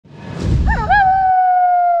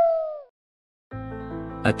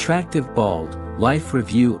Attractive bald, life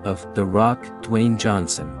review of The Rock, Dwayne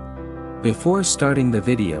Johnson. Before starting the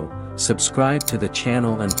video, subscribe to the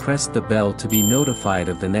channel and press the bell to be notified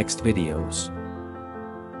of the next videos.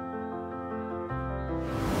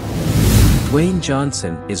 Dwayne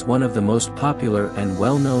Johnson is one of the most popular and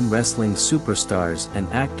well-known wrestling superstars and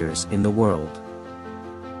actors in the world.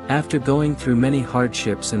 After going through many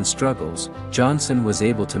hardships and struggles, Johnson was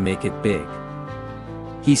able to make it big.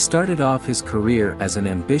 He started off his career as an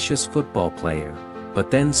ambitious football player,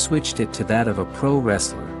 but then switched it to that of a pro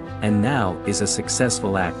wrestler, and now is a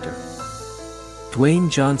successful actor.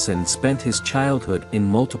 Dwayne Johnson spent his childhood in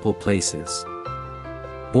multiple places.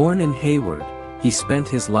 Born in Hayward, he spent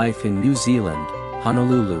his life in New Zealand,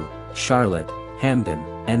 Honolulu, Charlotte, Hamden,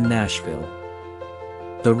 and Nashville.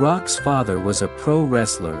 The Rock's father was a pro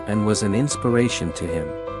wrestler and was an inspiration to him.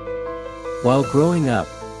 While growing up,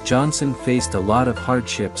 Johnson faced a lot of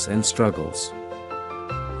hardships and struggles.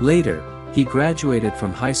 Later, he graduated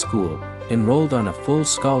from high school, enrolled on a full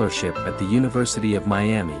scholarship at the University of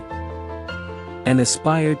Miami, and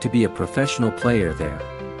aspired to be a professional player there.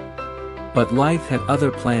 But life had other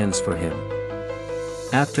plans for him.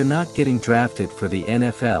 After not getting drafted for the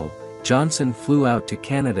NFL, Johnson flew out to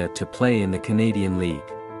Canada to play in the Canadian League.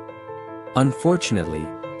 Unfortunately,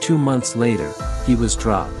 2 months later, he was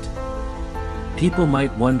dropped. People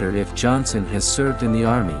might wonder if Johnson has served in the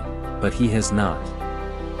army, but he has not.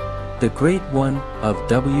 The Great One of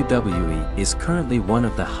WWE is currently one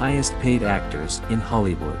of the highest paid actors in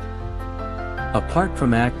Hollywood. Apart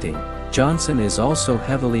from acting, Johnson is also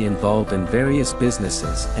heavily involved in various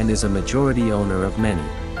businesses and is a majority owner of many.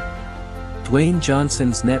 Dwayne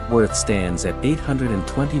Johnson's net worth stands at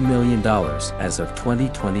 $820 million as of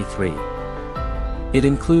 2023. It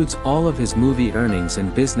includes all of his movie earnings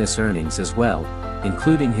and business earnings as well,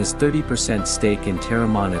 including his 30% stake in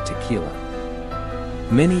Teremana Tequila.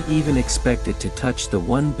 Many even expected to touch the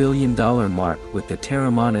 $1 billion mark, with the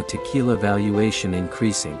Teremana Tequila valuation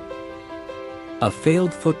increasing. A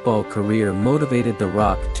failed football career motivated The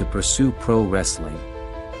Rock to pursue pro wrestling.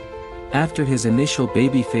 After his initial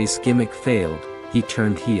babyface gimmick failed, he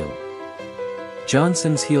turned heel.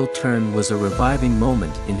 Johnson's heel turn was a reviving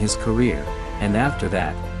moment in his career, and after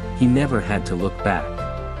that, he never had to look back.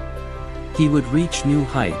 He would reach new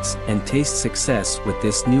heights and taste success with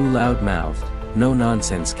this new loud-mouthed,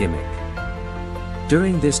 no-nonsense gimmick.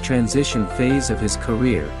 During this transition phase of his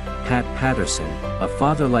career, Pat Patterson, a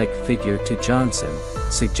father-like figure to Johnson,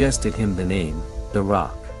 suggested him the name, The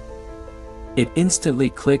Rock. It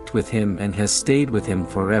instantly clicked with him and has stayed with him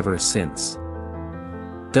forever since.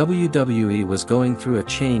 WWE was going through a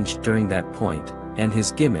change during that point, and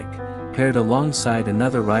his gimmick, paired alongside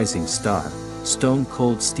another rising star, Stone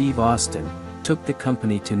Cold Steve Austin, took the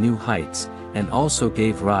company to new heights, and also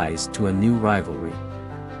gave rise to a new rivalry.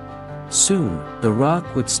 Soon, The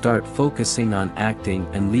Rock would start focusing on acting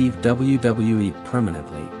and leave WWE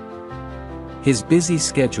permanently. His busy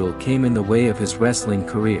schedule came in the way of his wrestling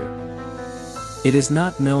career. It is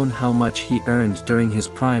not known how much he earned during his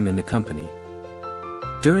prime in the company.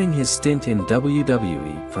 During his stint in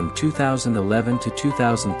WWE from 2011 to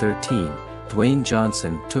 2013, Dwayne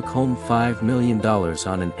Johnson took home $5 million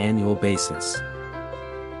on an annual basis.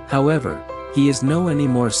 However, he is no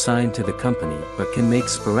anymore signed to the company but can make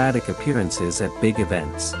sporadic appearances at big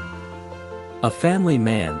events. A family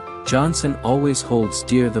man, Johnson always holds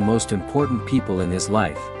dear the most important people in his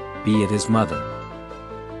life, be it his mother,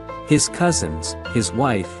 his cousins, his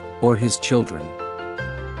wife, or his children.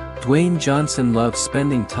 Dwayne Johnson loves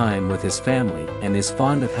spending time with his family and is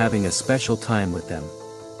fond of having a special time with them.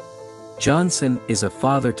 Johnson is a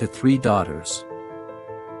father to 3 daughters.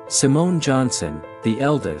 Simone Johnson, the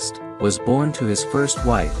eldest, was born to his first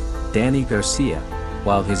wife, Danny Garcia,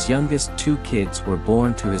 while his youngest 2 kids were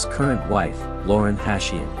born to his current wife, Lauren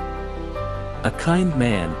Hashian. A kind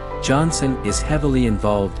man, Johnson is heavily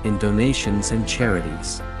involved in donations and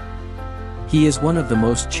charities. He is one of the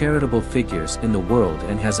most charitable figures in the world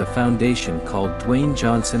and has a foundation called Dwayne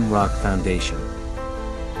Johnson Rock Foundation.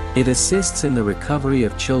 It assists in the recovery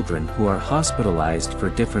of children who are hospitalized for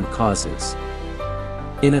different causes.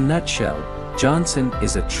 In a nutshell, Johnson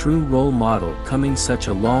is a true role model, coming such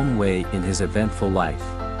a long way in his eventful life.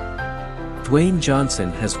 Dwayne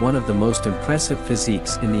Johnson has one of the most impressive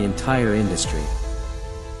physiques in the entire industry.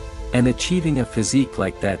 And achieving a physique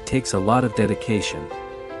like that takes a lot of dedication.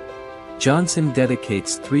 Johnson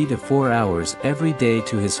dedicates 3 to 4 hours every day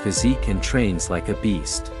to his physique and trains like a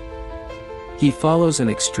beast. He follows an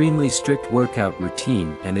extremely strict workout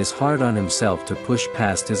routine and is hard on himself to push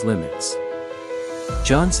past his limits.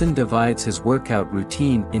 Johnson divides his workout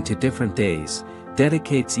routine into different days,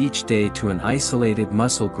 dedicates each day to an isolated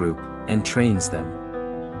muscle group, and trains them.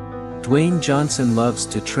 Dwayne Johnson loves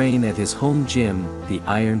to train at his home gym, the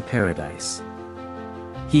Iron Paradise.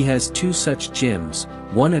 He has 2 such gyms,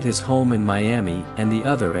 one at his home in Miami and the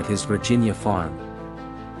other at his Virginia farm.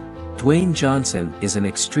 Dwayne Johnson is an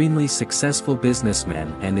extremely successful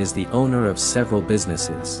businessman and is the owner of several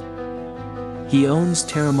businesses. He owns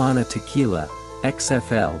Terramana Tequila,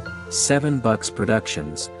 XFL, 7 Bucks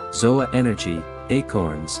Productions, Zoa Energy,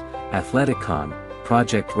 Acorns, Athleticon,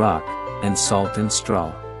 Project Rock, and Salt and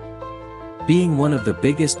Straw. Being one of the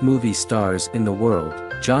biggest movie stars in the world,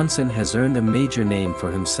 Johnson has earned a major name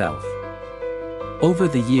for himself. Over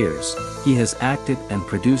the years, he has acted and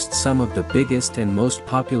produced some of the biggest and most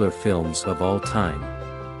popular films of all time.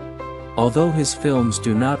 Although his films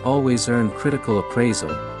do not always earn critical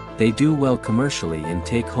appraisal, they do well commercially and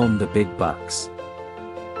take home the big bucks.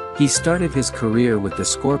 He started his career with The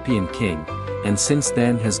Scorpion King, and since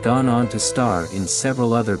then has gone on to star in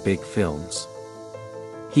several other big films.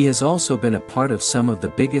 He has also been a part of some of the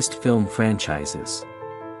biggest film franchises,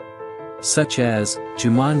 such as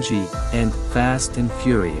Jumanji and Fast and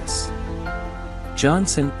Furious.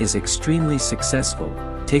 Johnson is extremely successful,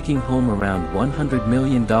 taking home around $100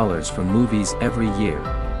 million from movies every year,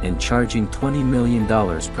 and charging $20 million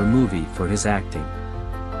per movie for his acting.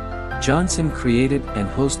 Johnson created and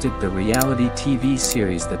hosted the reality TV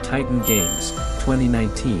series The Titan Games,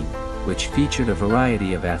 2019, which featured a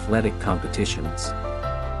variety of athletic competitions.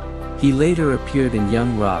 He later appeared in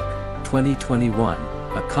Young Rock, 2021,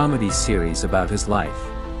 a comedy series about his life.